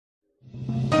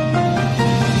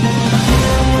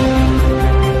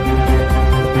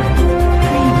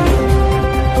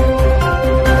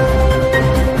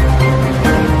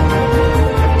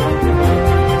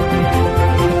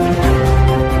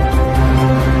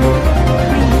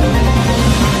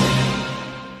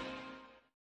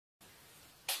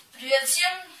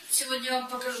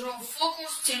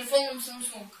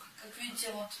Samsung. Как видите,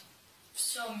 вот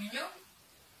все меню.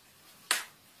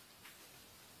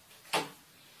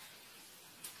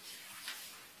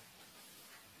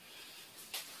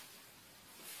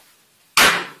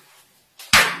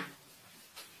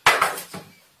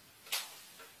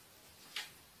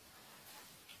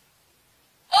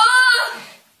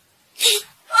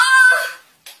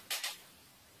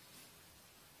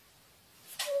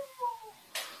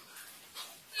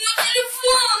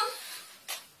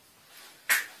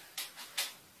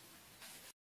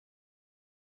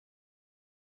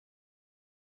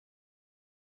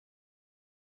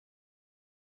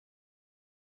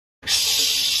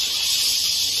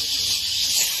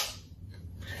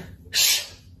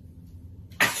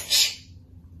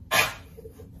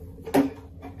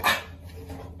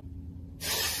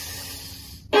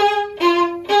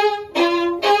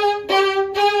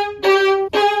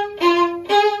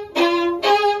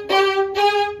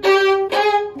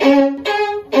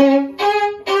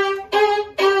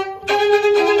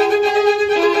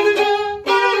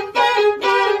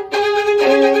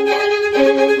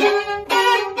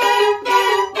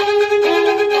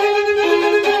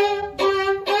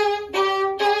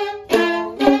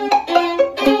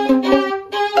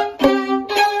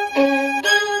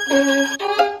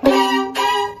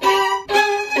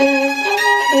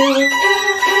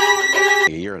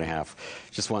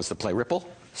 Just wants to play Ripple,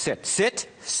 sit, sit,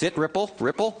 sit, Ripple,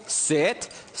 Ripple, sit,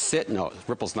 sit. No,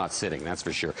 Ripple's not sitting, that's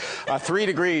for sure. 3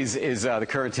 degrees is the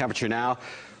current temperature now.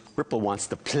 Ripple wants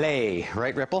to play,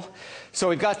 right, Ripple? So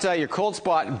we've got your cold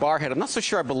spot in Barrhead. I'm not so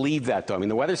sure I believe that, though. I mean,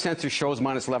 the weather sensor shows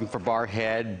 -11 for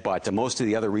Barrhead, but most of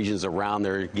the other regions around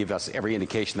there give us every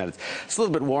indication that it's a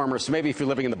little bit warmer. So maybe if you're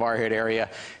living in the Barrhead area,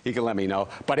 you can let me know.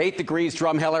 But 8 degrees,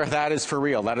 Drumheller, that is for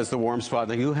real. That is the warm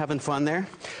spot. Are you having fun there?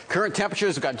 Current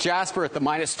temperatures, we've got Jasper at the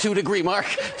 -2 degree mark.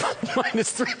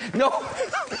 -3, no.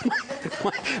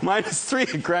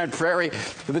 -3 at Grand Prairie.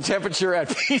 The temperature at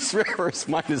Peace River is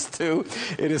 -2.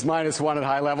 It is -1 at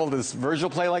high level. Does Virgil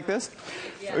play like this?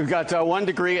 Yeah. We've got 1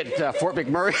 degree at Fort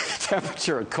McMurray. The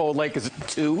temperature at Cold Lake is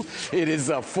 2. It is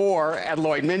 4 at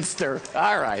Lloydminster.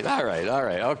 All right.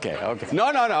 Okay.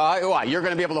 No. You're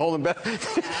going to be able to hold them back.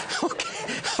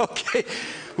 Okay.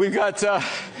 We've got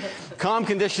calm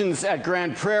conditions at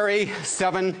Grand Prairie,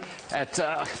 7 at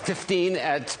 15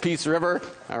 at Peace River.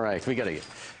 All right, we got to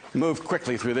move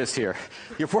quickly through this here.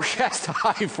 Your forecast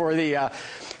high for the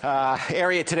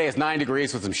area today is 9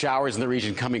 degrees with some showers in the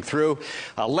region coming through.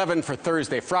 11 for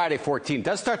Thursday, Friday 14.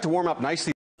 Does start to warm up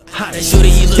nicely.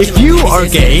 If you are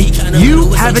gay,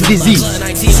 you have a disease.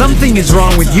 Something is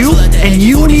wrong with you, and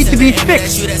you need to be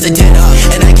fixed.